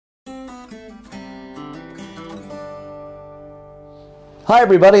Hi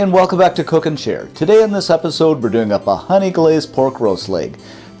everybody and welcome back to Cook and Share. Today in this episode we're doing up a honey glazed pork roast leg.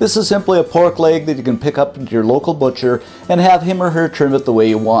 This is simply a pork leg that you can pick up at your local butcher and have him or her trim it the way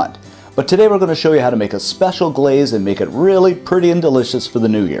you want. But today we're going to show you how to make a special glaze and make it really pretty and delicious for the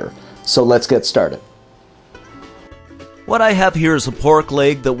new year. So let's get started. What I have here is a pork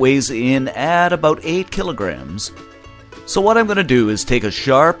leg that weighs in at about 8 kilograms. So what I'm going to do is take a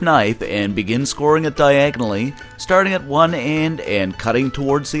sharp knife and begin scoring it diagonally, starting at one end and cutting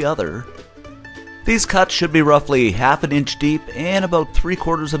towards the other. These cuts should be roughly half an inch deep and about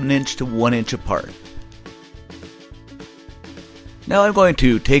 3/4 of an inch to 1 inch apart. Now I'm going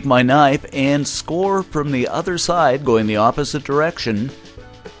to take my knife and score from the other side going the opposite direction,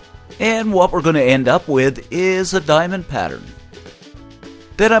 and what we're going to end up with is a diamond pattern.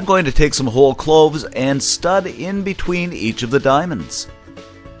 Then I'm going to take some whole cloves and stud in between each of the diamonds.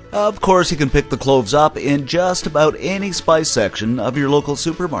 Of course, you can pick the cloves up in just about any spice section of your local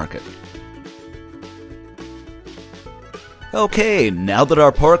supermarket. Okay, now that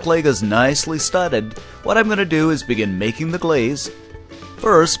our pork leg is nicely studded, what I'm going to do is begin making the glaze.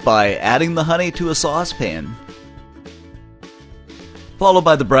 First, by adding the honey to a saucepan, followed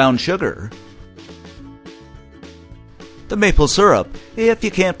by the brown sugar, the maple syrup. If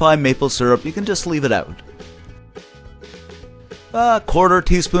you can't find maple syrup, you can just leave it out. A 1/4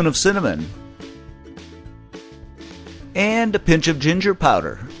 teaspoon of cinnamon. And a pinch of ginger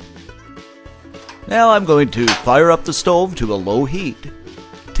powder. Now I'm going to fire up the stove to a low heat.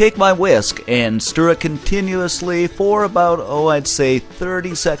 Take my whisk and stir it continuously for about, I'd say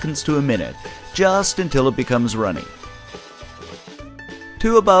 30 seconds to a minute, just until it becomes runny.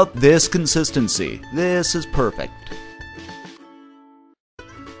 To about this consistency. This is perfect.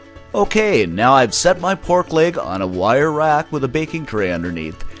 Okay, now I've set my pork leg on a wire rack with a baking tray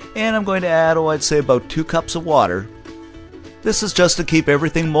underneath, and I'm going to add, I'd say about 2 cups of water. This is just to keep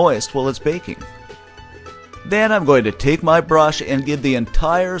everything moist while it's baking. Then I'm going to take my brush and give the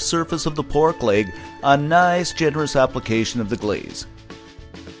entire surface of the pork leg a nice generous application of the glaze.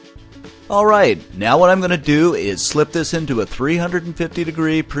 Alright, now what I'm going to do is slip this into a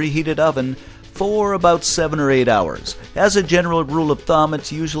 350-degree preheated oven for about 7 or 8 hours. As a general rule of thumb,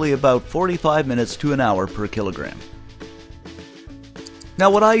 it's usually about 45 minutes to an hour per kilogram. Now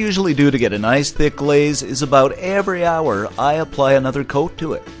what I usually do to get a nice thick glaze is about every hour I apply another coat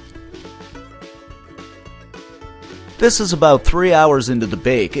to it. This is about 3 hours into the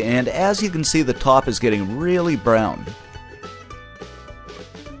bake, and as you can see, the top is getting really brown.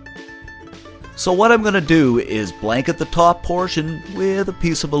 So what I'm going to do is blanket the top portion with a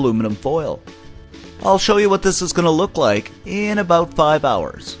piece of aluminum foil. I'll show you what this is going to look like in about 5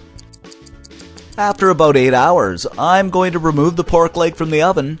 hours. After about 8 hours, I'm going to remove the pork leg from the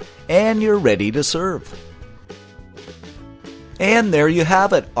oven, and you're ready to serve. And there you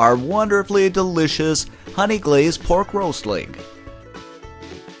have it, our wonderfully delicious honey glazed pork roast leg.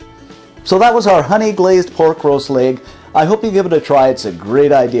 So that was our honey glazed pork roast leg. I hope you give it a try. It's a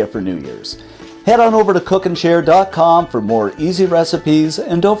great idea for New Year's. Head on over to TheCooknShare.com for more easy recipes,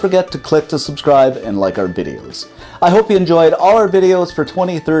 and don't forget to click to subscribe and like our videos. I hope you enjoyed all our videos for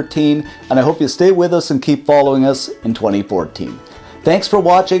 2013, and I hope you stay with us and keep following us in 2014. Thanks for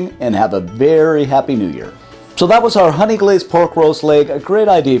watching, and have a very happy New Year. So that was our honey glazed pork roast leg, a great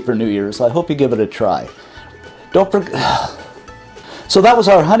idea for New Year's. I hope you give it a try. Don't forget. So that was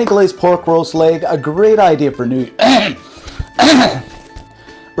our honey glazed pork roast leg, a great idea for New Year's.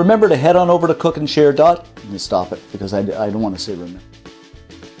 Remember to head on over to TheCooknShare. Let me stop it because I don't want to say remember.